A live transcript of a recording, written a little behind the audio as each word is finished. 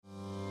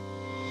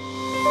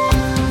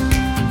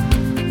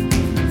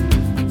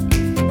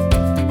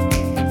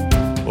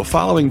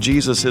Following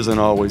Jesus isn't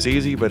always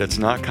easy, but it's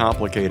not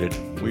complicated.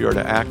 We are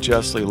to act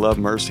justly, love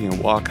mercy, and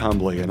walk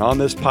humbly. And on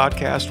this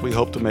podcast, we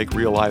hope to make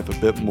real life a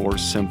bit more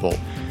simple.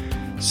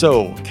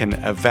 So, can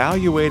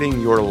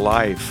evaluating your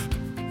life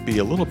be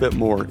a little bit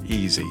more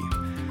easy?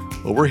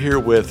 Well, we're here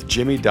with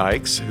Jimmy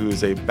Dykes, who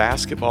is a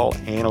basketball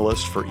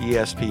analyst for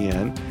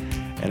ESPN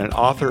and an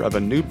author of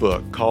a new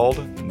book called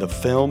The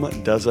Film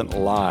Doesn't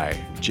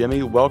Lie.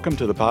 Jimmy, welcome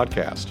to the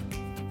podcast.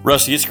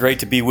 Rusty, it's great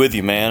to be with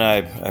you, man. I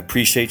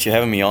appreciate you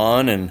having me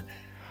on and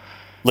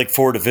look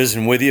forward to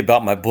visiting with you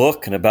about my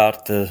book and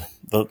about the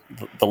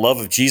love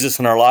of Jesus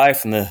in our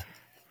life and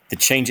the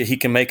change that he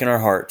can make in our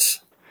hearts.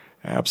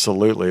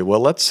 Absolutely. Well,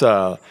 let's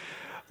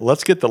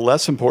get the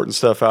less important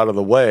stuff out of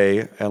the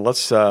way, and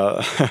let's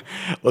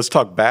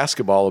talk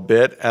basketball a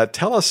bit.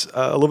 Tell us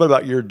a little bit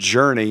about your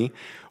journey,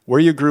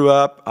 where you grew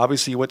up.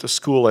 Obviously, you went to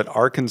school at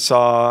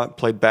Arkansas,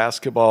 played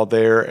basketball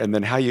there, and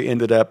then how you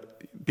ended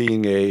up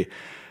being a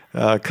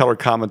color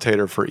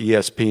commentator for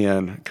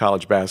ESPN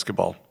college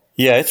basketball.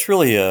 Yeah, it's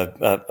really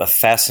a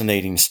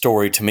fascinating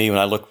story to me when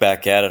I look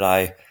back at it.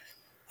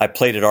 I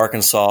played at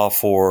Arkansas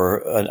for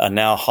a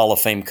now Hall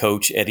of Fame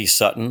coach, Eddie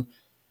Sutton,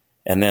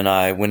 and then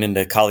I went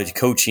into college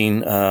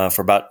coaching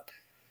for about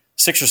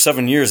 6 or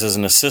 7 years as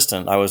an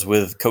assistant. I was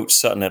with Coach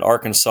Sutton at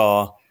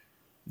Arkansas,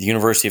 the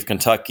University of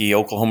Kentucky,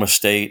 Oklahoma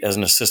State as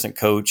an assistant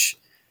coach.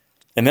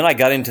 And then I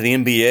got into the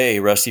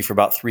NBA, Rusty, for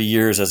about 3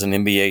 years as an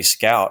NBA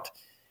scout.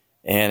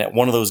 And at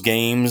one of those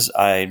games,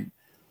 I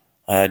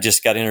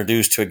just got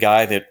introduced to a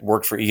guy that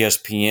worked for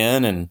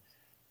ESPN, and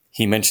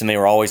he mentioned they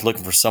were always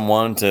looking for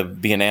someone to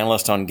be an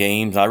analyst on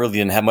games. I really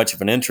didn't have much of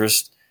an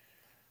interest,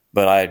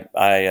 but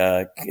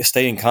I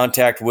stayed in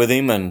contact with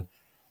him and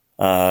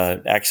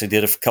actually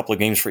did a couple of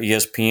games for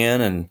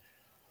ESPN, and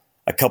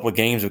a couple of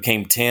games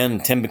became 10,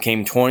 and 10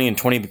 became 20, and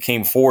 20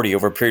 became 40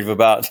 over a period of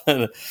about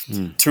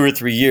 2 or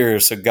 3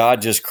 years. So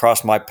God just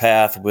crossed my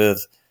path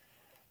with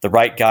the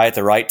right guy at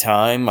the right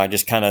time. I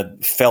just kind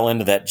of fell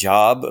into that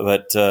job.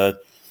 But I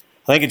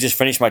think I just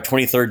finished my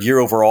 23rd year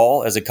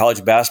overall as a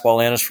college basketball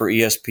analyst for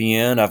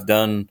ESPN. I've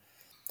done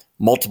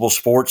multiple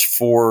sports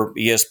for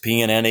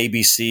ESPN and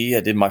ABC. I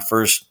did my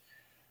first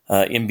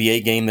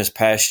NBA game this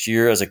past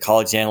year as a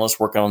college analyst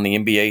working on the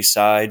NBA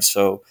side.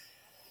 So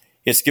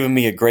it's given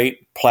me a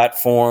great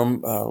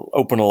platform,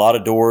 opened a lot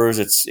of doors.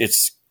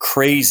 It's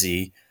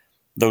crazy.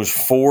 Those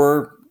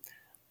four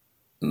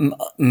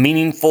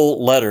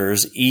meaningful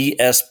letters,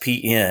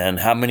 ESPN,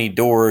 how many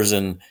doors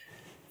and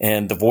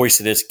the voice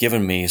that it's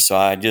given me. So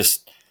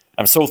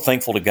I'm so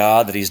thankful to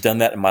God that he's done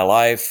that in my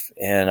life.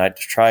 And I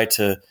try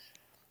to,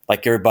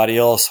 like everybody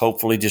else,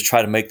 hopefully just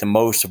try to make the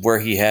most of where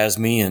he has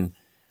me and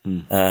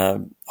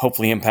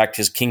hopefully impact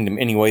his kingdom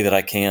any way that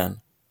I can.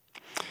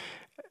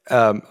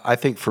 I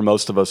think for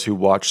most of us who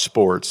watch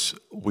sports,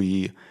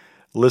 we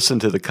listen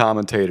to the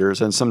commentators,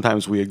 and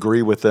sometimes we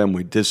agree with them,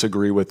 we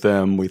disagree with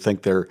them, we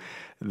think they've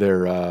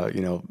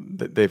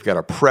got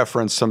a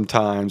preference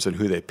sometimes and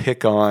who they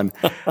pick on.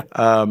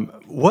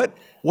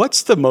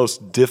 What's the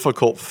most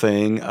difficult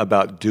thing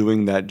about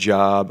doing that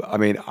job? I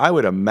mean, I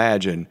would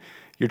imagine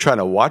you're trying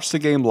to watch the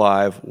game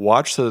live,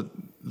 watch the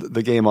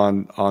game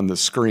on the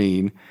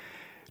screen,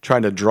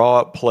 trying to draw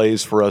up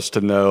plays for us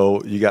to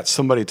know. You got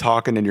somebody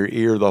talking in your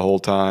ear the whole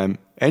time,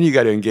 and you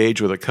got to engage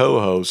with a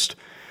co-host.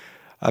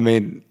 I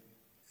mean,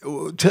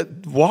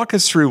 walk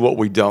us through what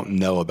we don't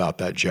know about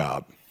that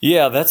job.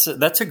 Yeah, that's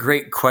a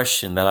great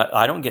question that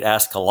I don't get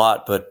asked a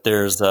lot, but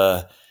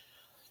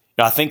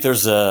I think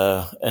there's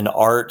an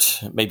art,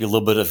 maybe a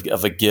little bit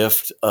of a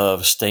gift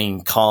of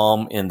staying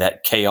calm in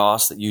that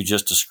chaos that you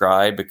just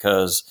described,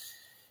 because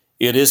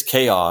it is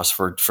chaos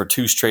for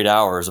 2 straight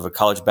hours of a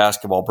college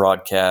basketball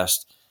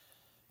broadcast,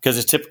 because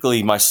it's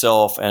typically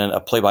myself and a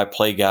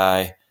play-by-play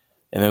guy,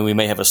 and then we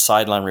may have a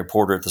sideline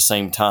reporter at the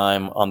same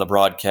time on the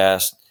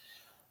broadcast.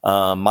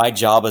 My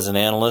job as an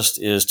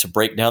analyst is to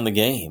break down the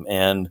game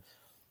and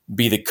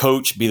be the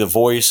coach, be the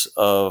voice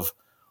of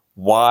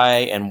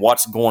why and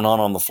what's going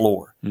on the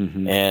floor,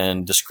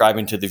 and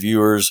describing to the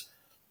viewers,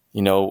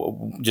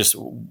 just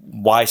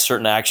why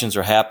certain actions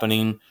are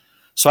happening.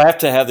 So I have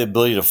to have the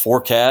ability to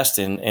forecast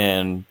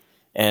and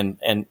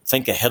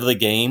think ahead of the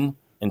game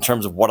in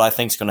terms of what I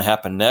think is going to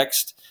happen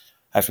next.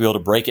 I have to be able to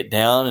break it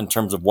down in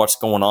terms of what's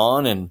going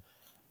on and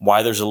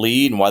why there's a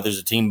lead and why there's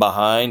a team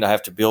behind. I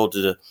have to be able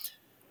to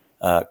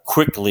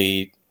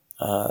quickly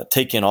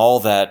take in all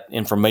that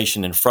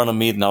information in front of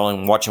me. Not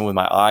only watching with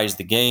my eyes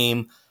the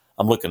game,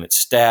 I'm looking at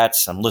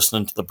stats, I'm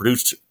listening to the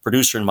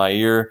producer in my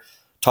ear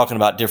talking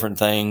about different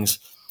things.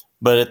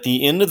 But at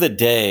the end of the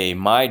day,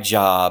 my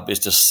job is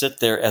to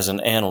sit there as an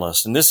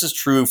analyst. And this is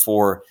true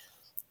for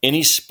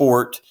any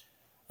sport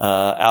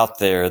out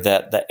there,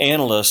 that the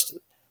analyst,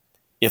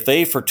 if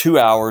they for 2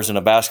 hours in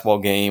a basketball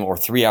game or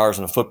 3 hours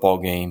in a football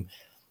game,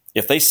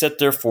 if they sit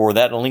there for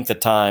that length of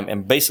time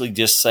and basically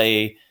just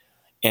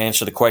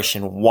answer the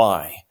question,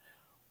 why?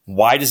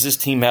 Why does this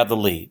team have the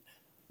lead?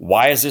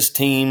 Why does this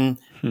team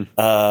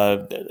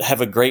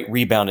have a great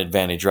rebound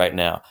advantage right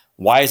now?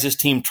 Why is this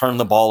team turning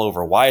the ball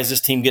over? Why is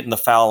this team getting the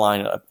foul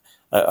line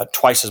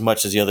twice as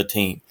much as the other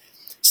team?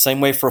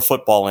 Same way for a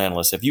football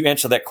analyst. If you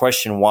answer that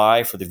question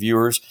why for the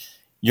viewers,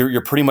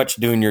 you're pretty much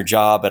doing your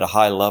job at a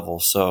high level.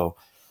 So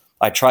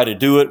I try to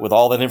do it with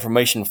all that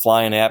information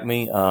flying at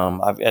me.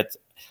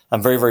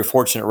 I'm very, very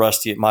fortunate,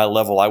 Rusty. At my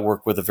level, I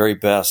work with the very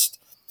best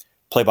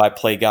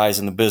play-by-play guys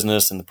in the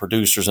business and the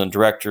producers and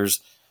directors.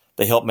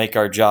 They help make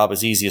our job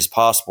as easy as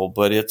possible,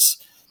 but it's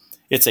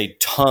a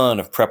ton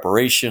of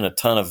preparation, a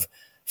ton of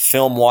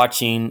film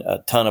watching, a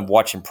ton of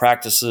watching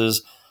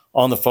practices,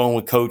 on the phone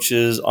with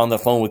coaches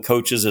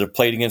that have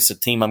played against a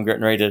team I'm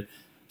getting ready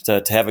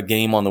to have a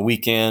game on the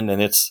weekend.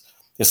 And it's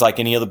like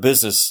any other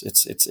business.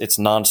 It's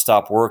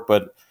nonstop work,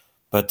 but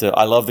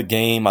I love the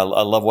game. I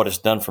love what it's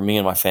done for me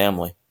and my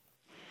family.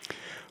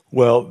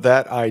 Well,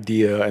 that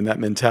idea and that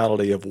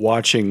mentality of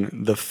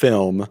watching the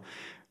film,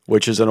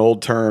 which is an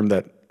old term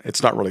that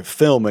it's not really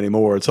film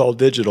anymore, it's all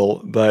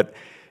digital, but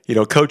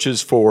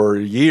coaches for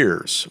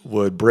years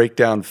would break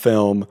down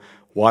film,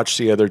 watch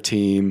the other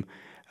team,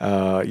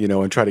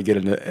 and try to get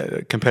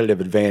a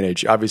competitive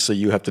advantage. Obviously,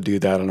 you have to do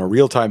that on a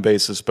real-time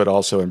basis, but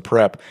also in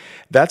prep.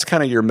 That's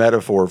kind of your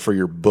metaphor for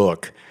your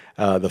book.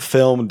 The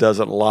film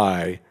doesn't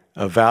lie.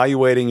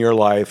 Evaluating your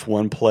life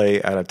one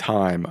play at a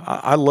time.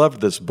 I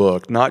loved this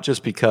book, not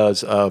just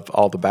because of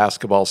all the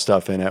basketball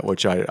stuff in it,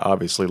 which I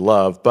obviously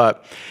love,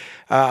 but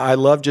I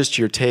love just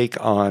your take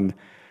on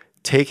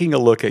taking a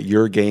look at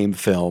your game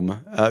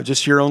film,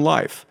 just your own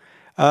life.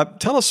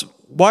 Tell us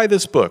why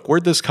this book.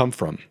 Where'd this come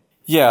from?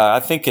 Yeah, I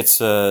think it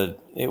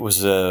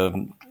was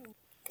a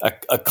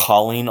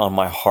calling on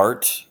my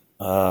heart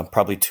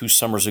probably 2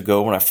 summers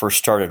ago when I first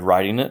started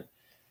writing it.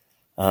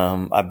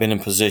 I've been in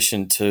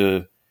position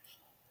to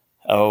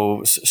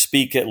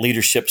speak at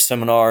leadership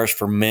seminars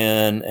for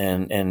men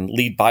and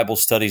lead Bible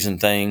studies and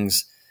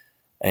things.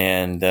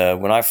 And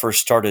when I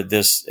first started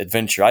this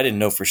adventure, I didn't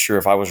know for sure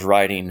if I was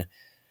writing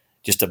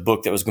just a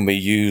book that was going to be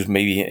used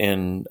maybe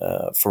in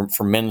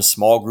for men's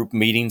small group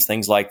meetings,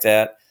 things like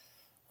that.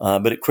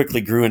 But it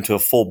quickly grew into a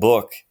full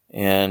book.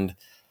 And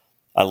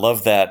I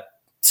love that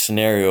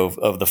scenario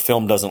of the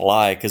film doesn't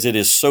lie, because it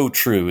is so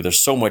true.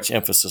 There's so much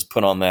emphasis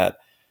put on that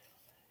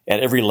at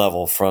every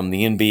level, from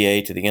the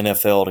NBA to the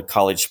NFL to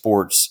college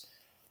sports.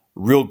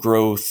 Real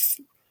growth,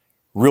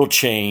 real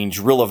change,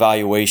 real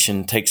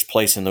evaluation takes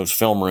place in those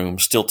film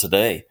rooms still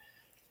today.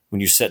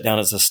 When you sit down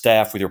as a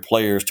staff with your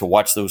players to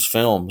watch those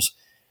films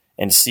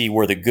and see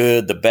where the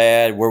good, the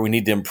bad, where we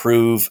need to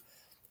improve,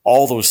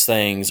 all those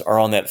things are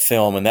on that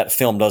film, and that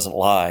film doesn't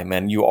lie,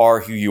 man. You are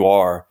who you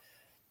are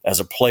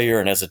as a player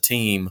and as a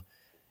team,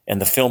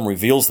 and the film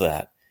reveals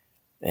that.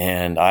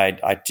 And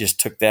I just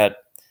took that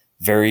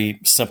very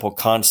simple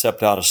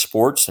concept out of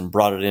sports and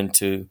brought it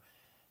into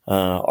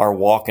our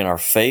walk in our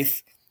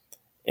faith,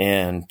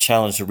 and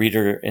challenged the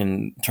reader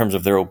in terms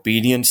of their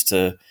obedience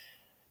to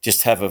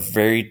just have a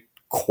very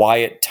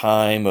quiet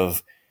time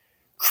of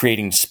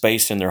creating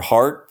space in their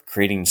heart,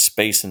 creating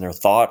space in their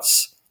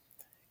thoughts,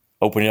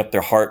 opening up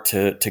their heart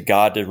to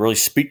God to really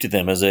speak to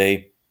them as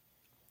they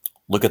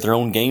look at their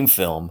own game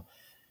film.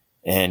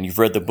 And you've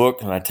read the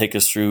book, and I take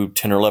us through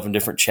 10 or 11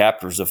 different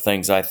chapters of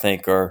things I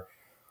think are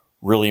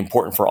really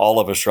important for all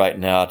of us right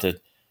now, to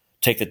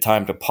take the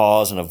time to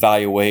pause and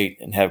evaluate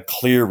and have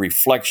clear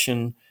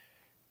reflection,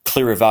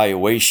 clear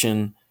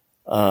evaluation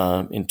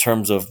in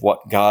terms of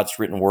what God's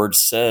written word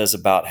says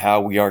about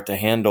how we are to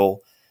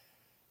handle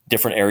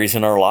different areas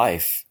in our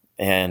life.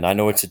 And I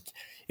know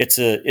it's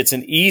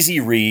an easy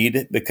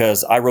read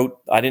because I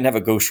didn't have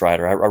a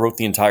ghostwriter. I wrote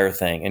the entire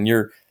thing. And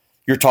you're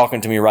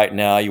talking to me right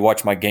now. You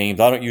watch my games.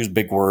 I don't use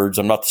big words.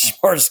 I'm not the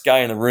smartest guy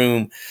in the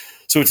room.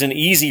 So it's an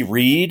easy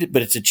read,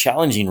 but it's a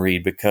challenging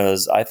read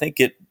because I think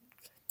it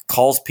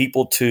calls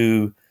people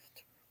to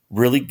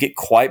really get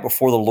quiet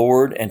before the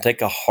Lord and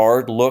take a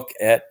hard look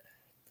at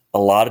a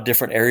lot of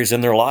different areas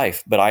in their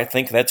life. But I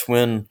think that's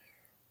when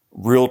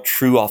real,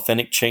 true,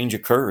 authentic change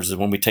occurs, is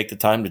when we take the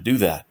time to do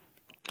that.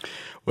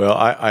 Well,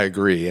 I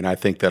agree. And I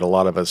think that a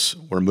lot of us,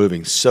 we're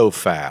moving so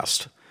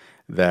fast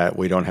that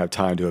we don't have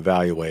time to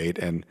evaluate.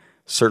 And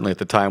certainly at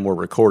the time we're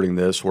recording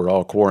this, we're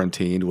all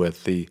quarantined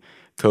with the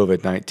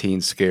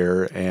COVID-19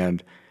 scare,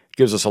 and it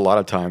gives us a lot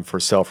of time for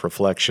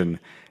self-reflection.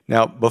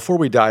 Now, before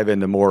we dive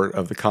into more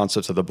of the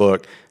concepts of the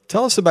book,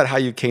 tell us about how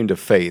you came to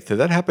faith. Did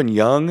that happen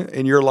young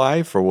in your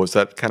life, or was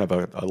that kind of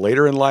a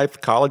later in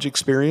life college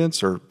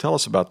experience? Or tell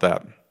us about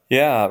that.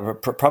 Yeah,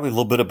 probably a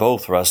little bit of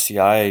both, Rusty.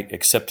 I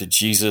accepted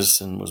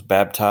Jesus and was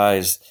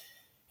baptized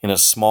in a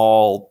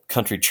small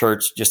country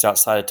church just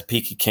outside of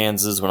Topeka,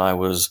 Kansas when I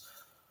was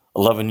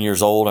 11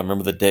 years old. I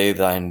remember the day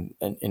that I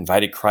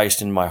invited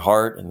Christ into my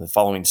heart, and the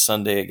following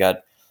Sunday I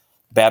got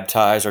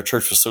baptized. Our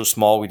church was so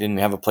small we didn't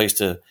have a place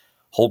to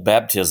hold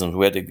baptisms.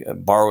 We had to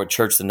borrow a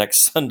church the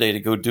next Sunday to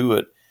go do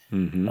it.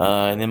 Mm-hmm.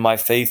 And then my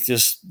faith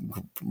just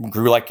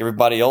grew like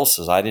everybody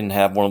else's. I didn't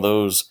have one of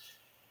those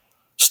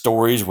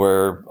stories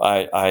where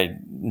I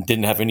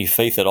didn't have any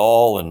faith at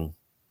all and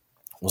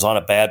was on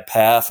a bad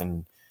path,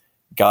 and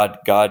God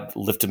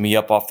lifted me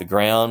up off the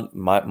ground.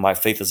 My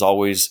faith has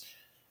always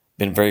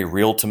been very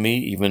real to me,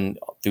 even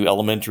through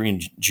elementary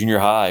and junior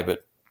high,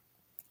 but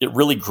it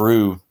really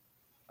grew,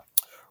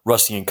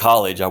 Rusty, in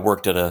college. I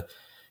worked at a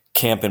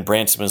camp in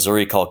Branson,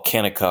 Missouri called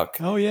Kanakuk.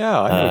 Oh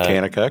yeah, I know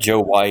Kanakuk.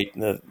 Joe White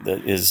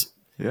is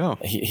yeah.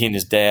 He and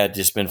his dad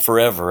just been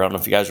forever. I don't know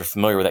if you guys are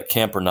familiar with that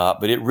camp or not,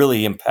 but it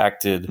really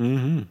impacted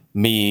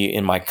me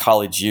in my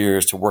college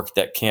years to work at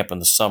that camp in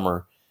the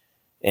summer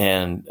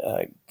and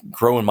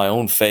grow in my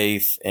own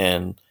faith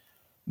and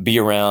be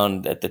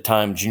around at the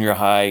time junior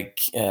high,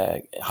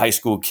 high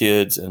school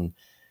kids and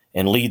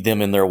lead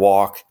them in their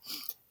walk.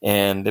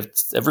 And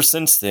ever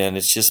since then,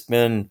 it's just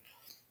been,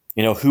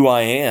 who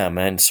I am,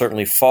 and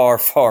certainly far,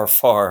 far,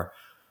 far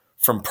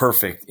from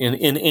perfect in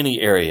any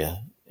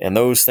area. And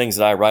those things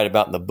that I write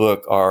about in the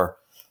book are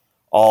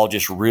all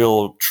just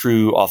real,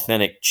 true,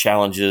 authentic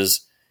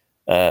challenges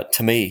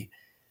to me.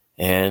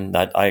 And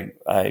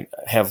I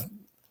have,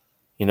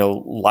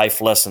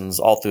 life lessons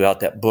all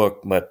throughout that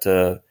book. But,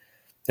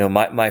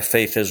 my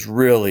faith has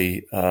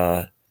really,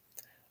 I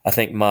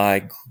think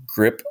my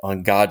grip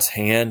on God's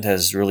hand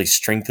has really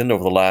strengthened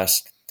over the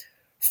last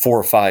 4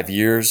 or 5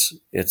 years.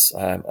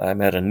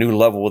 I'm at a new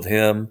level with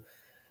Him,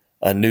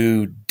 a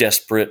new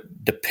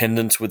desperate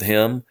dependence with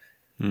Him,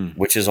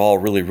 which is all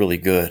really, really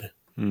good.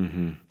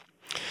 Mm-hmm.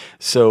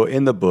 So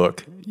in the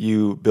book,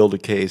 you build a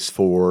case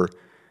for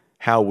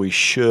how we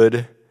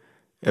should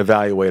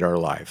evaluate our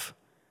life.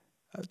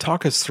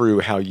 Talk us through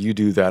how you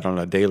do that on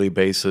a daily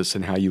basis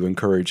and how you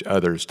encourage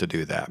others to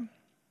do that.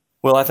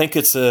 Well, I think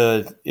it's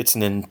an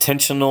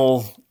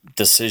intentional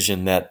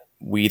decision that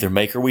we either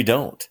make or we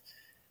don't.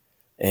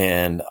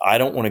 And I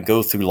don't want to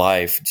go through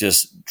life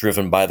just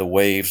driven by the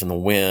waves and the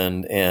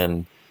wind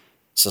and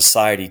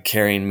society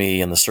carrying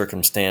me and the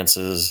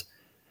circumstances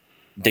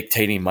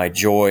dictating my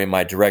joy,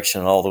 my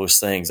direction, and all those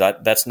things.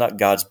 That's not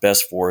God's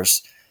best for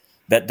us.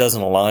 That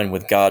doesn't align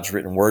with God's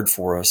written word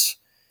for us.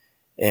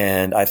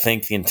 And I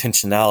think the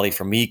intentionality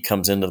for me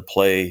comes into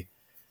play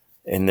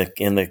in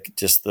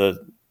the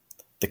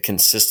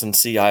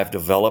consistency I've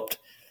developed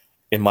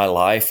in my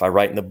life. I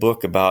write in the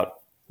book about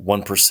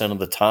 1% of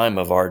the time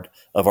of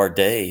our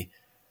day,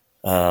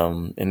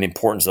 and the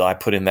importance that I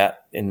put in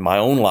that in my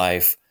own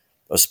life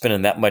of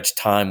spending that much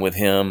time with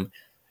Him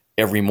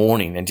every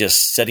morning and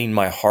just setting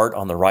my heart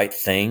on the right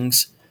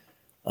things.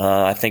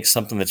 I think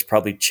something that's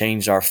probably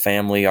changed our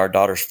family. Our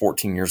daughter's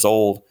 14 years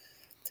old.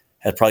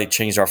 Has probably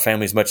changed our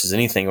family as much as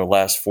anything over the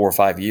last 4 or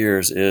 5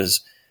 years.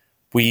 Is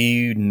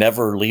we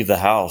never leave the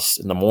house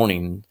in the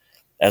morning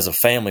as a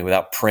family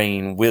without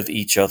praying with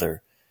each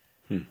other.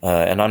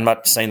 And I'm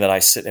not saying that I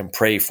sit and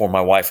pray for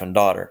my wife and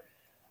daughter.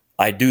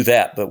 I do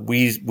that, but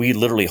we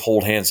literally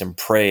hold hands and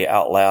pray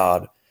out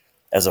loud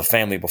as a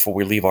family before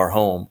we leave our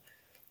home.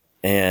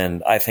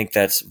 And I think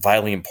that's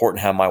vitally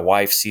important, how my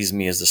wife sees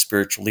me as the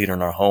spiritual leader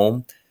in our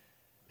home,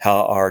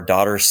 how our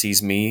daughter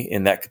sees me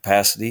in that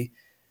capacity,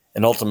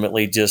 and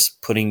ultimately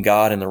just putting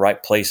God in the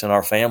right place in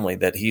our family,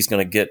 that He's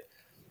going to get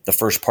the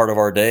first part of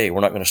our day.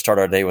 We're not going to start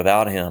our day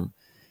without Him.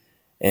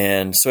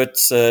 And so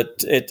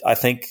I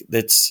think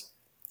it's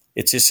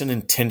just an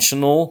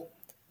intentional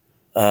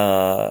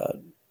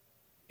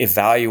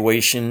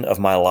evaluation of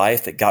my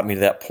life that got me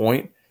to that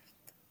point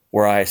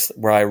where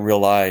I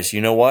realized, you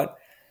know what?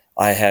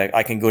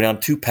 I can go down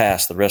 2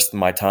 paths the rest of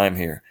my time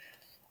here.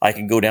 I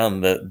can go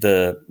down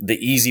the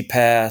easy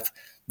path,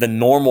 the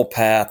normal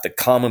path, the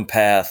common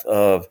path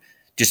of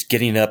just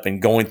getting up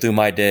and going through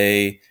my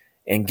day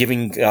and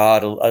giving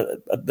God a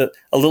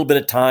little bit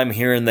of time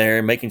here and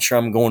there, making sure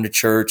I'm going to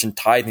church and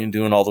tithing and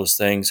doing all those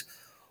things.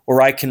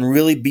 Or I can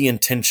really be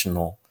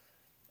intentional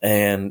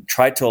and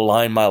try to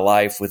align my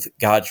life with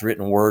God's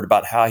written word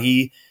about how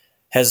He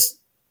has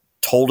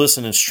told us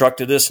and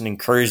instructed us and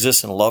encouraged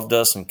us and loved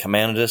us and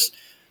commanded us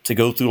to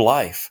go through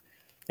life.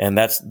 And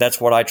that's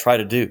what I try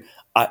to do.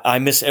 I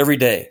miss every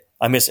day.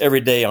 I miss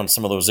every day on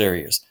some of those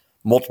areas,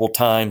 multiple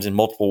times in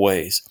multiple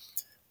ways.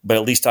 But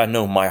at least I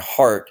know my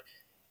heart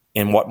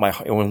and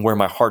where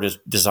my heart is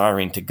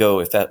desiring to go,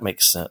 if that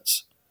makes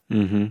sense.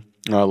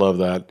 Mm-hmm. I love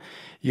that.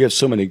 You have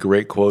so many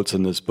great quotes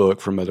in this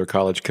book from other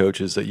college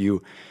coaches that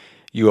you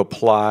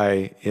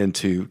apply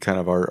into kind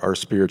of our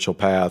spiritual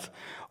path.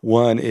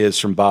 One is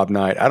from Bob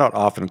Knight. I don't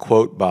often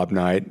quote Bob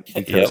Knight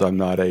because I'm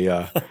not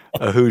a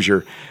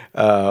Hoosier,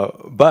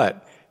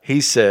 but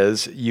he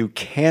says, "You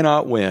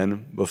cannot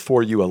win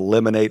before you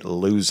eliminate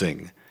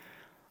losing."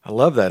 I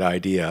love that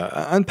idea.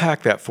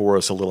 Unpack that for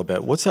us a little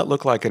bit. What's that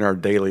look like in our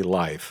daily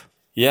life?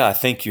 Yeah, I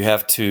think you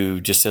have to,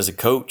 just as a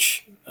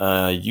coach,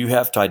 you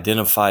have to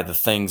identify the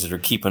things that are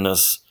keeping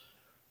us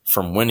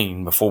from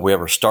winning before we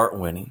ever start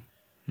winning.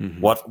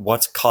 Mm-hmm.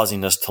 What's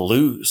causing us to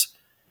lose?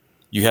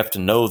 You have to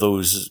know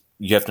those.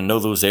 You have to know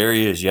those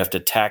areas. You have to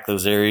attack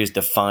those areas,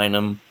 define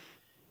them,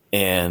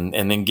 and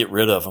then get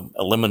rid of them,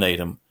 eliminate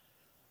them.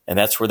 And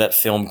that's where that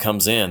film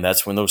comes in.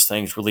 That's when those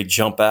things really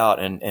jump out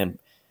and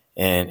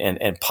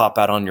pop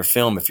out on your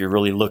film. If you're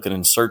really looking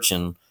and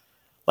searching,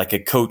 like a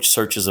coach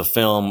searches a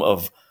film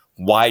of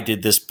why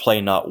did this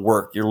play not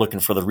work? You're looking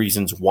for the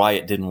reasons why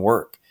it didn't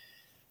work.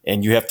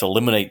 And you have to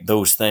eliminate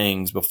those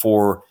things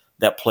before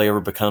that play ever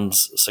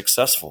becomes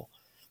successful.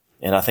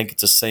 And I think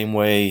it's the same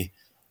way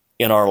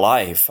in our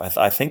life.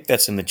 I think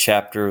that's in the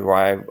chapter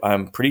where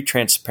I'm pretty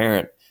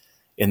transparent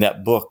in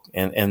that book.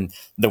 And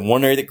the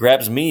one area that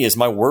grabs me is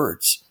my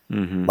words.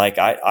 Mm-hmm. Like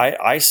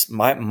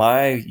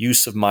my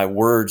use of my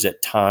words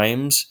at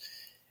times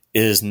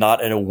is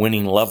not at a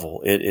winning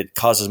level. It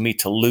causes me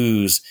to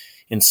lose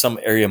in some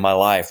area of my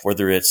life,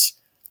 whether it's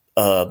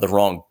the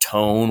wrong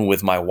tone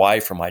with my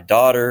wife or my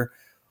daughter,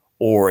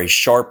 or a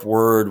sharp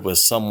word with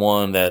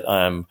someone that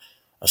I'm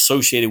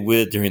associated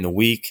with during the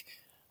week.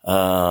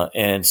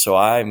 And so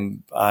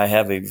I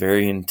have a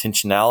very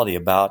intentionality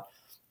about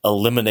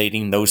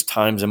eliminating those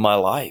times in my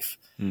life.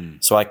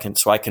 So I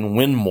can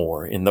win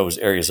more in those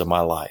areas of my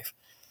life.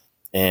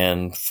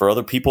 And for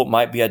other people, it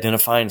might be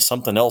identifying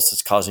something else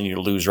that's causing you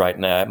to lose right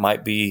now. It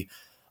might be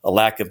a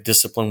lack of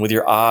discipline with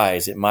your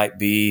eyes. It might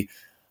be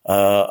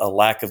a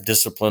lack of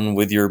discipline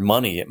with your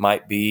money. It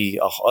might be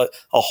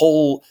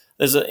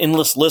there's an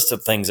endless list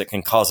of things that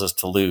can cause us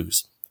to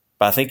lose.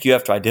 But I think you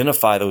have to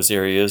identify those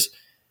areas,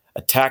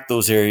 attack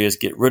those areas,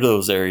 get rid of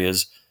those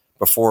areas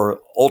before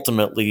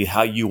ultimately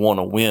how you want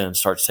to win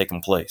starts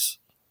taking place.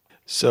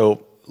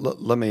 So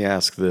let me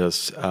ask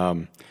this.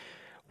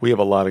 We have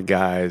a lot of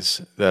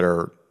guys that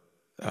are,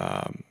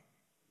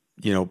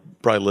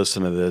 probably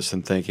listening to this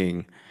and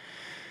thinking,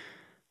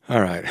 all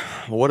right,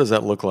 well, what does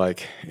that look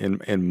like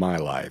in my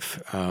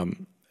life?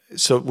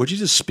 So would you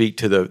just speak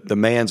to the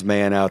man's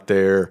man out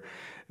there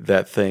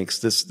that thinks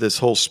this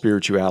whole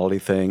spirituality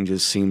thing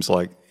just seems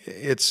like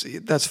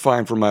that's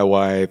fine for my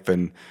wife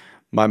and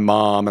my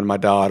mom and my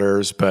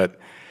daughters, but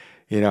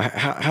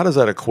how does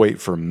that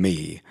equate for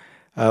me?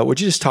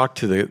 Would you just talk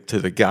to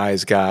the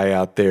guy's guy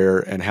out there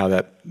and how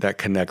that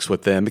connects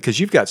with them? Because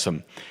you got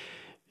some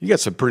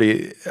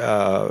pretty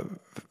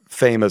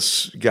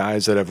famous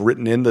guys that have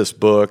written in this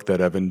book, that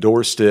have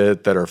endorsed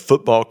it, that are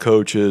football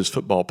coaches,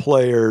 football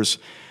players,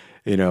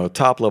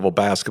 top level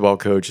basketball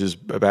coaches,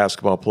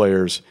 basketball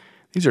players.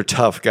 These are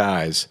tough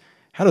guys.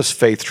 How does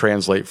faith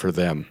translate for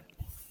them?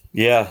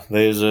 Yeah,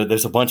 there's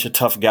a bunch of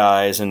tough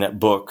guys in that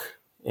book,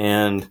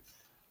 and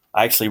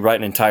I actually write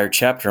an entire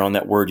chapter on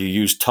that word you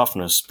use,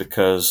 toughness,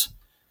 because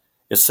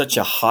it's such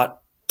a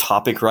hot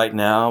topic right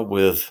now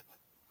with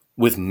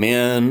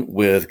men,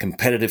 with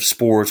competitive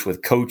sports,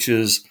 with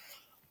coaches.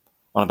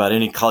 On about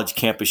any college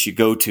campus you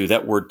go to,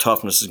 that word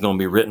toughness is going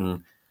to be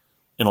written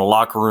in a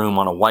locker room,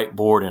 on a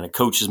whiteboard, in a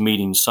coach's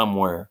meeting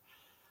somewhere.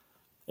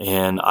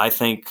 And I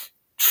think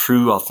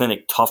true,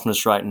 authentic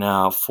toughness right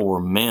now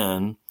for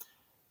men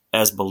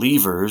as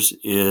believers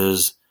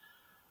is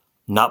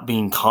not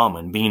being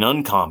common, being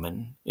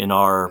uncommon in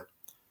our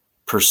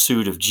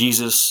pursuit of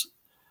Jesus,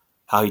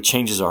 how he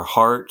changes our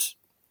heart,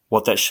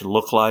 what that should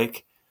look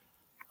like.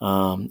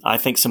 I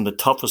think some of the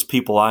toughest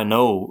people I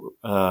know,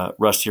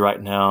 Rusty,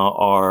 right now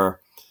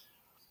are,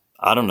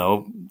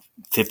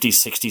 50,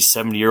 60,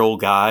 70-year-old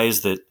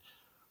guys that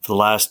for the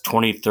last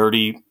 20,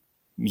 30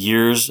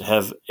 years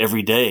have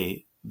every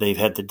day, they've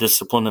had the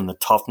discipline and the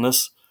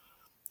toughness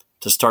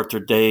to start their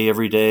day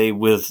every day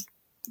with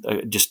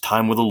just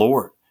time with the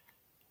Lord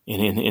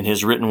in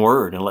his written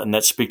word, and letting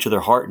that speak to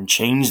their heart and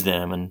change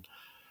them, and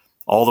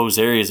all those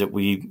areas that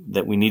we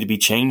need to be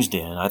changed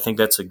in. I think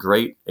that's a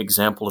great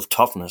example of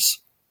toughness.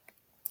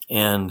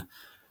 And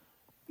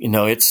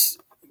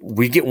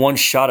we get one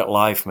shot at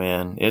life,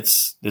 man.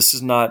 This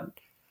is not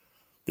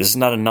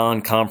a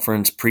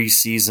non-conference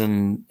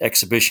preseason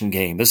exhibition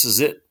game. This is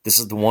it. This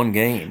is the one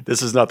game.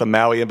 This is not the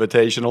Maui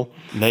Invitational.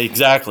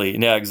 Exactly.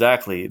 Yeah,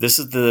 exactly. This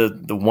is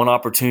the one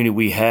opportunity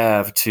we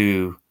have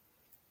to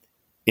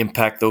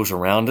impact those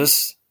around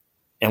us.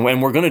 And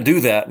when we're going to do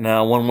that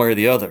now, one way or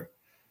the other.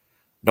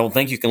 Don't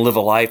think you can live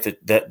a life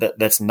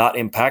that's not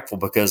impactful,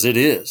 because it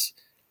is.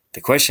 The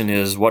question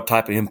is, what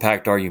type of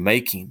impact are you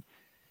making?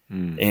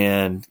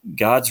 And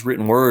God's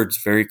written word's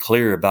very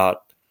clear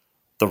about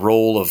the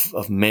role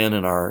of men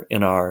in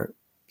our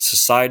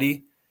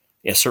society,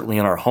 certainly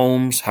in our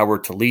homes, how we're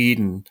to lead,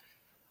 and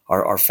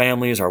our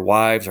families, our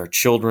wives, our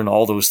children,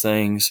 all those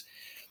things.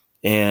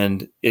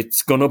 And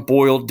it's going to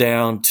boil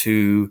down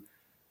to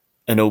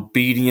an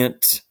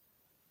obedient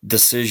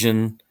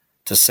decision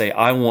to say,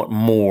 I want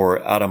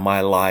more out of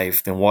my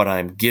life than what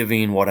I'm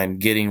giving, what I'm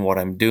getting, what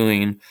I'm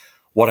doing,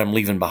 what I'm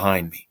leaving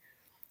behind me.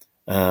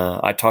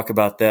 I talk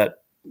about that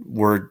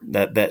word,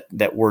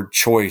 that word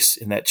choice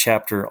in that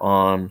chapter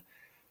on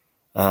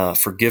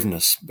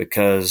forgiveness,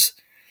 because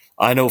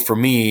I know for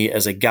me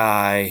as a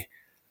guy,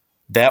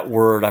 that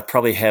word, I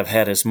probably have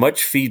had as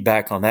much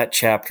feedback on that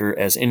chapter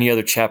as any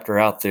other chapter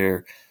out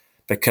there,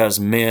 because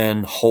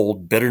men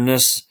hold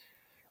bitterness,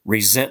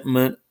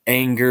 resentment,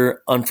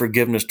 anger,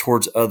 unforgiveness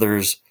towards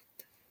others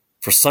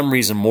for some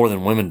reason more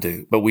than women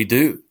do, but we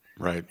do.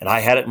 Right. And I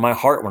had it in my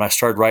heart when I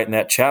started writing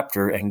that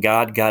chapter, and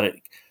God got it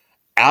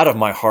out of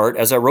my heart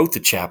as I wrote the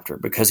chapter,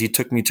 because he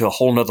took me to a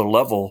whole nother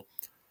level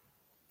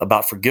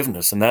about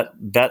forgiveness. And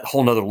that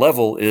whole nother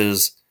level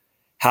is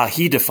how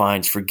he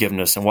defines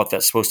forgiveness and what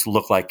that's supposed to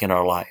look like in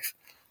our life.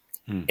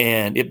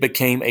 And it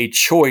became a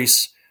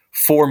choice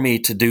for me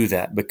to do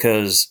that,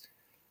 because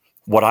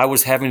what I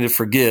was having to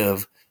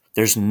forgive,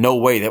 there's no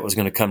way that was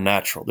going to come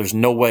natural. There's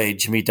no way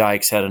Jimmy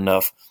Dykes had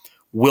enough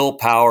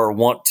willpower,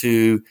 want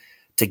to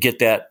get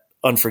that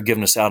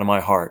unforgiveness out of my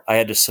heart. I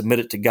had to submit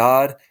it to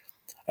God.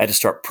 I had to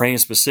start praying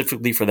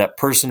specifically for that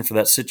person, for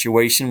that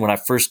situation when I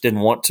first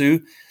didn't want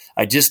to.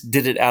 I just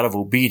did it out of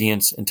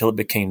obedience until it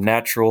became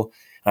natural.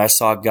 And I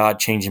saw God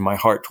changing my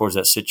heart towards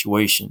that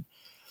situation.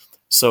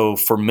 So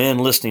for men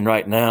listening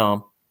right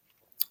now,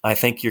 I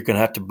think you're going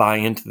to have to buy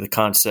into the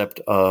concept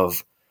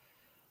of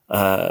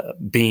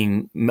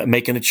making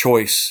a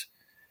choice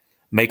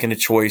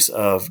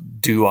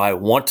of, do I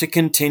want to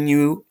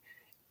continue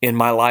in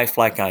my life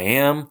like I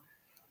am?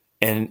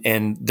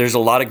 And there's a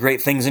lot of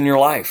great things in your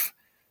life.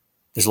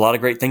 There's a lot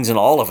of great things in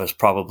all of us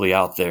probably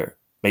out there,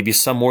 maybe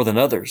some more than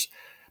others.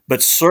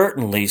 But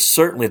certainly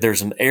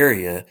there's an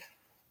area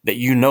that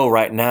you know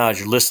right now as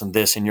you're listening to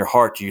this in your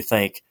heart, you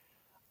think,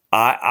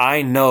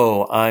 I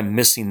know I'm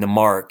missing the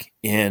mark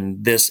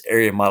in this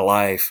area of my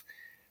life,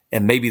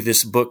 and maybe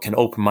this book can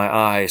open my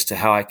eyes to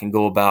how I can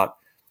go about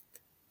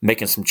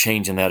making some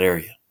change in that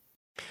area.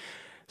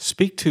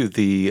 Speak to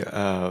the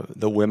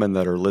women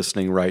that are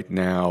listening right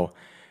now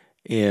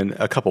in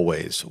a couple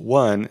ways.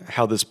 One,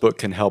 how this book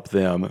can help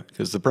them,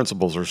 because the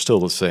principles are still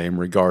the same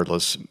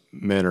regardless,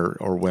 men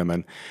or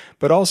women.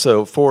 But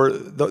also for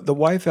the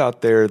wife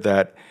out there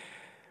that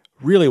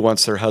really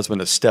wants their husband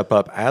to step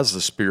up as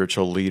the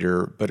spiritual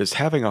leader, but is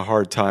having a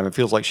hard time. It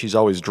feels like she's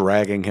always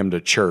dragging him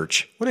to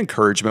church. What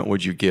encouragement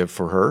would you give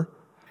for her?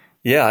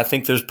 Yeah, I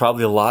think there's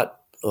probably a lot.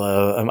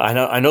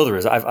 I know there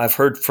is. I've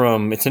heard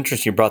from. It's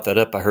interesting you brought that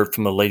up. I heard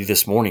from a lady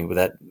this morning with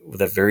that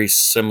very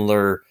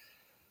similar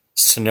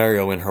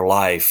scenario in her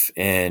life,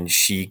 and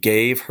she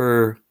gave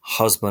her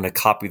husband a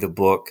copy of the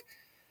book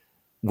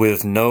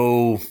with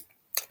no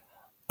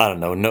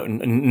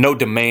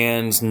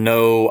demands,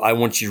 no, I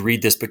want you to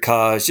read this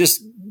because,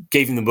 just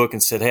gave him the book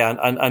and said, hey,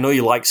 I know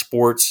you like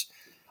sports.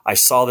 I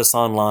saw this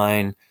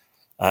online.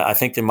 I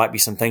think there might be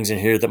some things in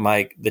here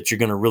that you're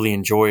going to really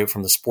enjoy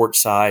from the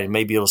sports side, and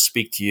maybe it'll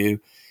speak to you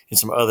in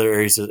some other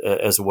areas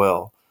as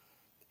well.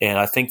 And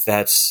I think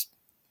that's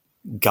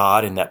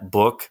God in that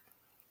book,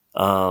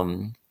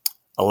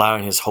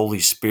 allowing his Holy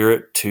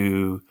Spirit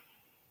to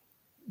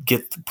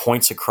get the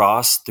points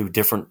across through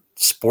different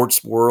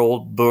sports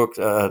world book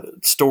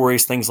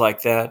stories, things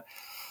like that.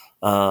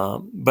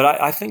 But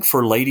I think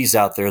for ladies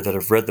out there that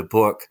have read the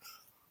book,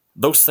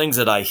 those things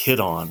that I hit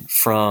on,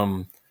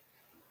 from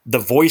the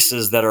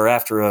voices that are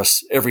after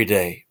us every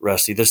day,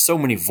 Rusty, there's so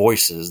many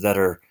voices that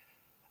are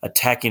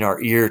attacking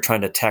our ear,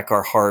 trying to attack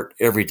our heart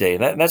every day.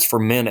 And that's for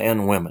men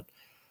and women.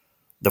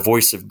 The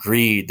voice of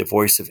greed, the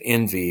voice of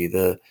envy,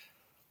 the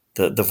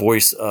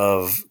voice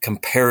of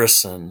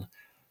comparison,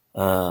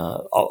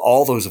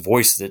 all those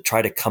voices that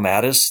try to come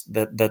at us,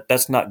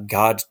 that's not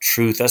God's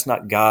truth. That's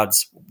not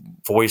God's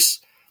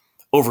voice.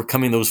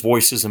 Overcoming those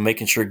voices and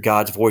making sure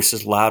God's voice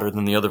is louder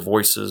than the other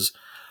voices.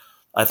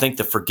 I think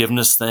the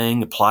forgiveness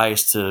thing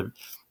applies to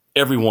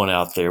everyone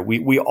out there.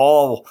 We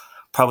all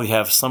probably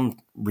have some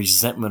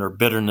resentment or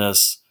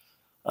bitterness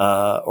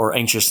or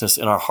anxiousness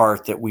in our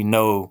heart that we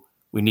know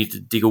we need to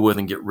deal with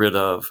and get rid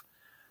of.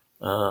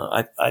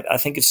 I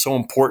think it's so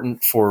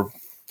important. For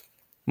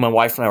my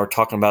wife and I were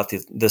talking about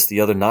this the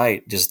other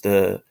night, just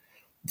the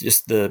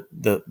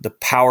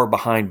power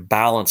behind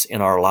balance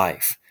in our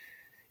life.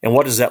 And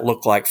what does that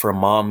look like for a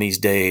mom these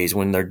days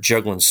when they're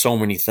juggling so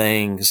many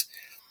things,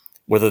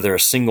 whether they're a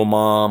single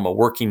mom, a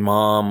working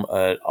mom,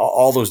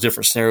 all those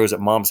different scenarios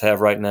that moms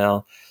have right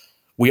now?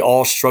 We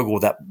all struggle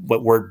with that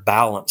word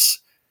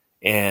balance.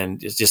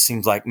 And it just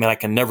seems like, man, I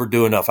can never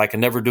do enough. I can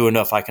never do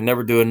enough. I can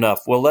never do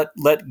enough. Well,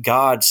 let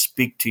God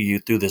speak to you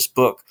through this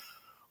book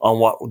on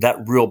what that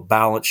real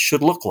balance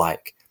should look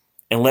like.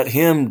 And let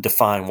him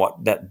define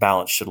what that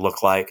balance should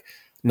look like,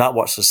 not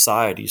what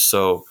society.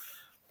 So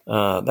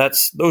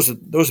those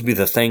would be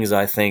the things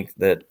I think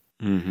that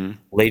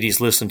ladies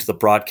listen to the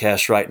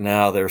broadcast right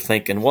now. They're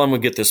thinking, one,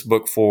 would get this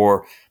book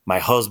for my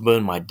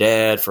husband, my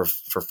dad, for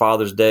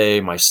Father's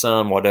Day, my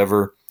son,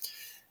 whatever.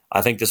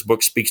 I think this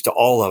book speaks to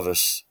all of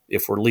us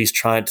if we're at least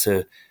trying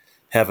to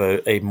have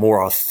a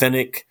more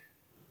authentic,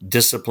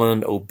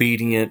 disciplined,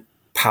 obedient,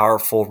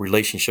 powerful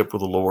relationship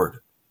with the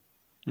Lord.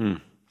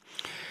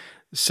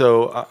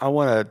 So I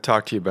want to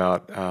talk to you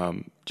about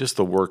just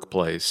the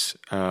workplace.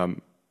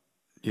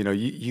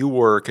 You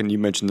work, and you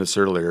mentioned this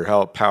earlier,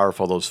 how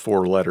powerful those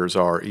 4 letters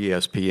are,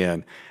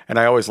 ESPN. And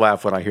I always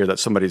laugh when I hear that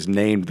somebody's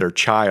named their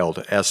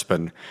child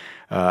Espen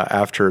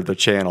after the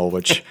channel,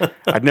 which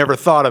I'd never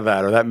thought of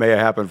that, or that may have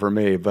happened for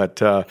me.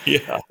 But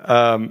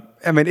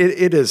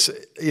it is,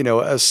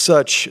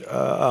 such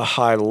a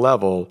high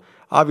level.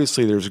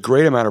 Obviously, there's a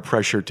great amount of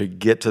pressure to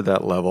get to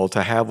that level,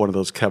 to have one of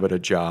those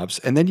coveted jobs.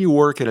 And then you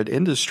work in an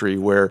industry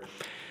where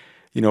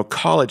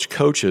college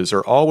coaches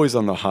are always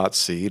on the hot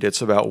seat.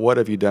 It's about, what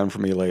have you done for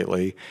me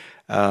lately?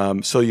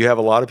 So you have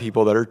a lot of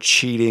people that are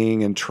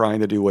cheating and trying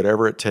to do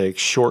whatever it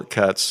takes,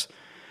 shortcuts.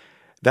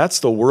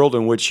 That's the world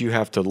in which you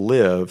have to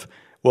live.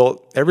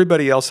 Well,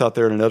 everybody else out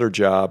there in another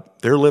job,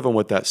 they're living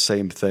with that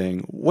same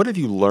thing. What have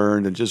you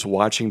learned in just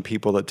watching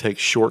people that take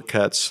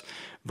shortcuts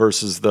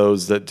versus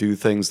those that do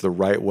things the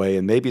right way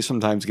and maybe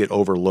sometimes get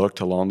overlooked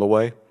along the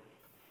way?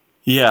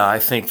 Yeah, I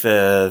think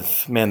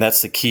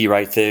that's the key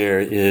right there,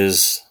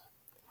 is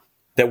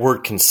that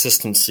word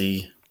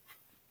consistency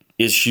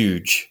is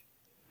huge.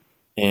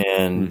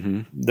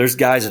 And there's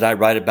guys that I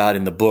write about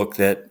in the book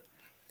that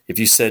if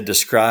you said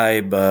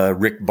describe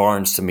Rick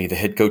Barnes to me, the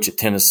head coach at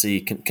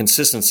Tennessee,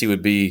 consistency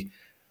would be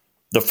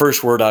the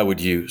first word I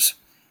would use.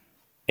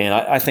 And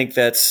I think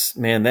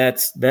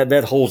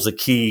that holds the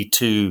key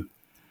to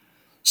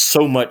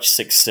so much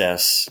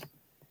success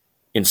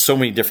in so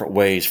many different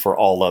ways for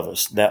all of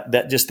us.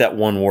 That just that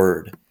one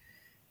word,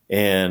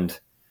 and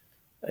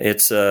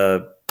it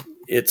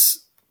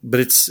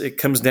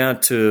comes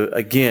down to,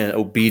 again,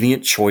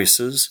 obedient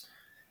choices,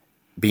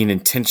 being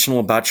intentional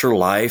about your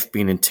life,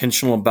 being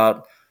intentional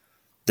about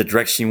the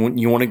direction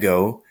you want to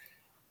go,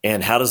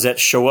 and how does that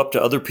show up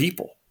to other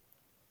people.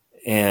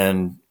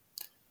 And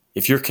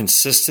if you're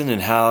consistent in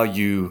how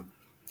you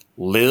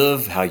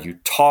live, how you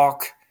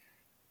talk,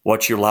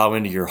 what you allow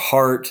into your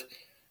heart,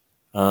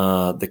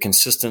 the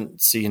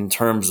consistency in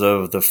terms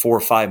of the 4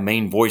 or 5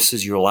 main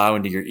voices you allow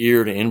into your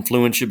ear to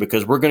influence you,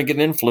 because we're going to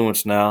get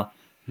influenced now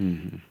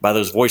by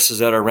those voices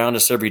that are around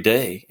us every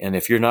day. And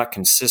if you're not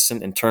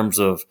consistent in terms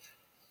of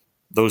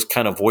those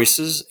kind of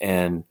voices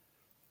and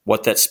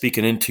what that's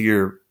speaking into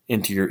your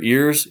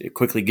ears, it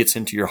quickly gets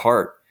into your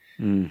heart.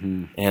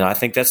 And I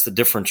think that's the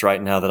difference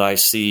right now that I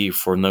see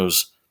from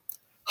those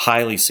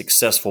highly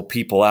successful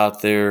people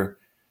out there.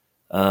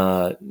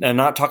 And I'm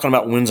not talking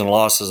about wins and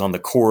losses on the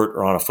court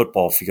or on a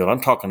football field.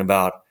 I'm talking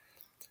about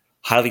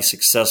highly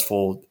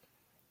successful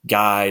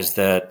guys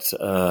that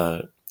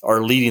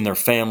are leading their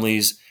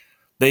families.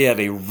 They have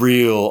a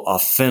real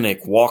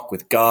authentic walk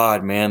with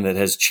God, man, that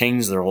has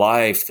changed their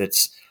life.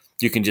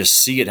 You can just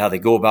see it, how they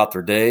go about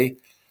their day.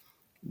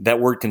 That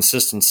word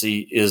consistency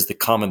is the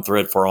common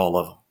thread for all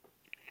of them.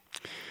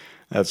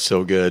 That's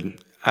so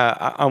good.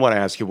 I want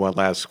to ask you one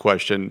last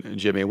question,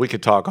 Jimmy. We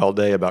could talk all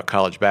day about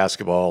college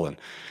basketball, and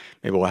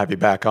maybe we'll have you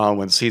back on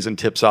when the season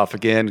tips off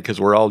again, because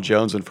we're all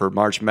jonesing for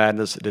March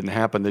Madness. It didn't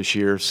happen this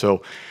year.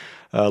 So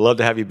love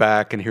to have you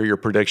back and hear your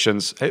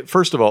predictions. Hey,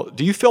 first of all,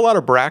 do you fill out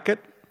a bracket?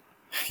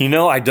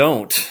 I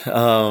don't.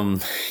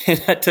 And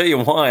I tell you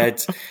why.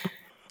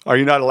 Are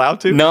you not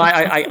allowed to? No,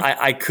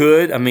 I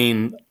could. I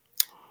mean,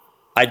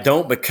 I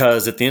don't,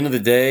 because at the end of the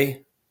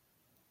day,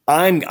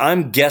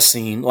 I'm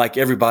guessing like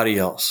everybody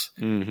else.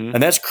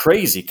 And that's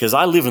crazy, because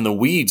I live in the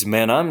weeds,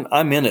 man.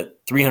 I'm in it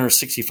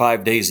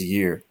 365 days a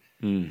year.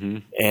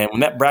 And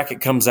when that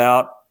bracket comes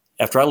out,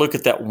 after I look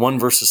at that 1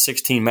 versus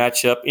 16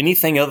 matchup,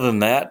 anything other than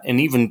that, and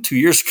even 2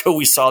 years ago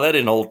we saw that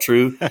in Old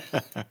True,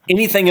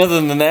 anything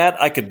other than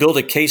that, I could build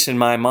a case in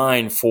my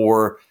mind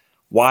for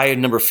why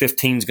number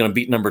 15 is going to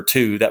beat number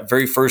 2 that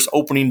very first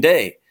opening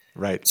day.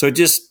 Right. So I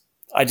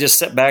just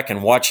sit back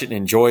and watch it and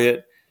enjoy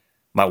it.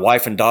 My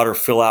wife and daughter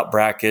fill out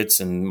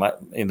brackets, and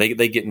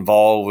they get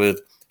involved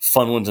with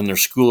fun ones in their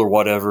school or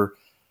whatever.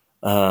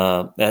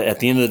 At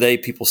the end of the day,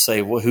 people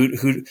say, well,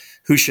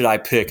 who should I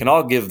pick? And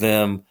I'll give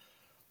them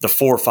the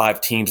 4 or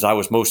 5 teams I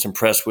was most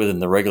impressed with in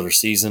the regular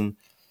season.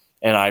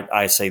 And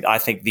I say, I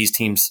think these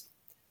teams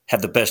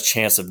have the best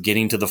chance of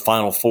getting to the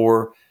Final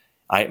Four.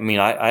 I'm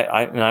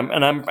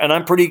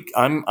pretty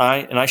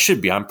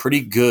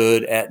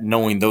good at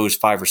knowing those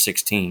 5 or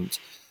 6 teams.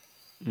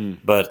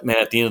 But man,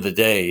 at the end of the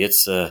day,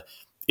 it's a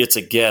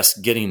guess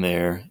getting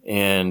there.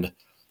 And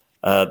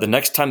the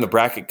next time the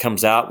bracket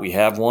comes out, we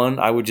have one.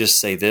 I would just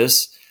say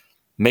this: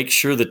 make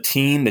sure the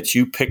team that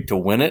you pick to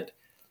win it,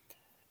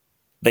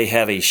 they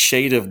have a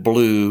shade of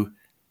blue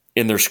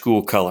in their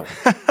school color.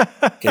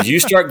 Because you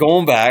start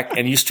going back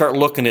and you start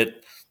looking at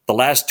the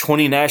last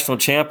 20 national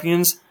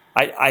champions,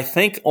 I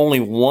think only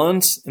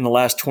once in the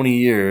last 20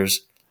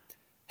 years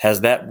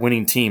has that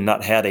winning team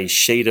not had a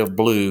shade of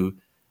blue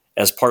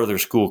as part of their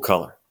school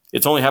color.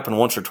 It's only happened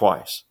once or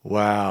twice.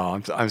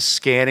 Wow. I'm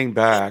scanning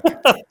back.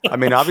 I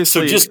mean,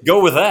 obviously. So just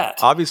go with that.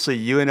 Obviously,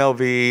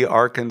 UNLV,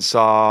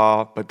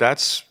 Arkansas, but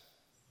that's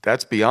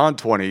beyond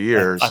 20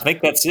 years. I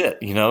think that's it,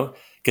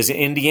 because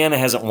Indiana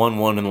hasn't won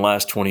one in the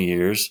last 20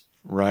 years.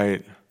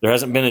 Right. There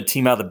hasn't been a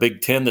team out of the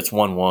Big Ten that's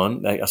won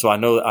one. So I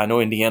know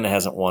Indiana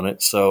hasn't won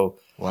it. So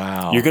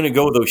wow, you're going to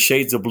go with those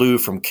shades of blue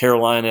from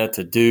Carolina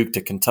to Duke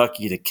to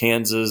Kentucky to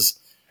Kansas,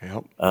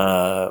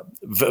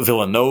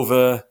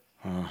 Villanova,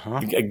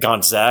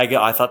 Gonzaga.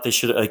 I thought they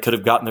could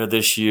have gotten there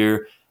this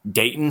year.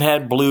 Dayton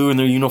had blue in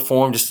their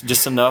uniform,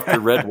 just enough. The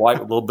red, white,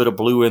 with a little bit of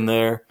blue in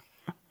there.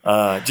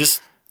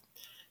 Just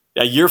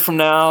a year from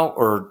now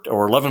or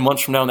 11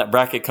 months from now when that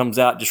bracket comes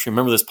out, just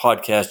remember this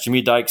podcast.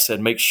 Jimmy Dykes said,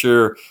 make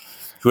sure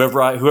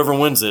whoever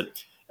wins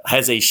it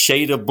has a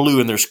shade of blue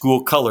in their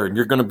school color, and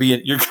you're going to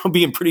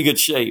be in pretty good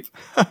shape.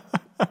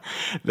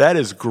 That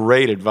is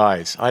great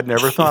advice. I'd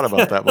never thought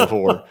about that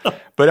before.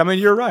 But I mean,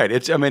 you're right.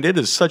 It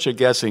is such a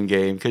guessing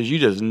game because you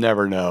just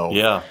never know.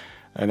 Yeah.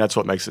 And that's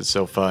what makes it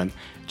so fun.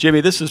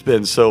 Jimmy, this has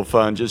been so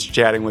fun just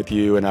chatting with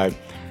you, and I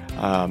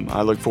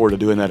look forward to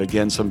doing that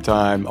again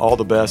sometime. All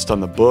the best on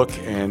the book.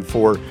 And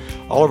for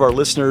all of our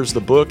listeners, the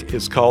book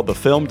is called The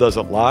Film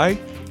Doesn't Lie,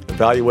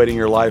 Evaluating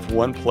Your Life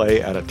One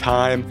Play at a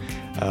Time.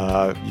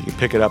 You can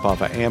pick it up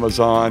off of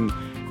Amazon.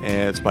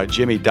 And it's by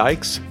Jimmy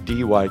Dykes,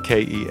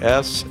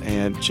 Dykes,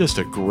 and just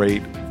a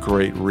great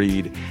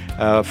read.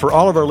 For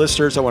all of our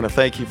listeners, I want to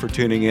thank you for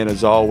tuning in.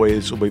 As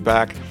always, we'll be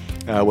back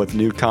with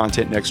new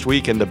content next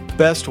week. And the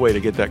best way to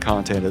get that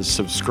content is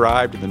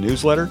subscribe to the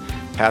newsletter,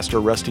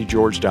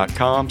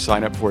 PastorRustyGeorge.com.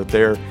 Sign up for it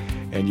there,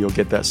 and you'll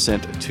get that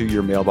sent to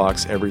your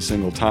mailbox every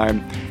single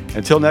time.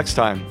 Until next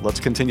time, let's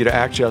continue to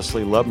act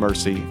justly, love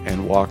mercy,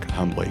 and walk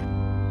humbly.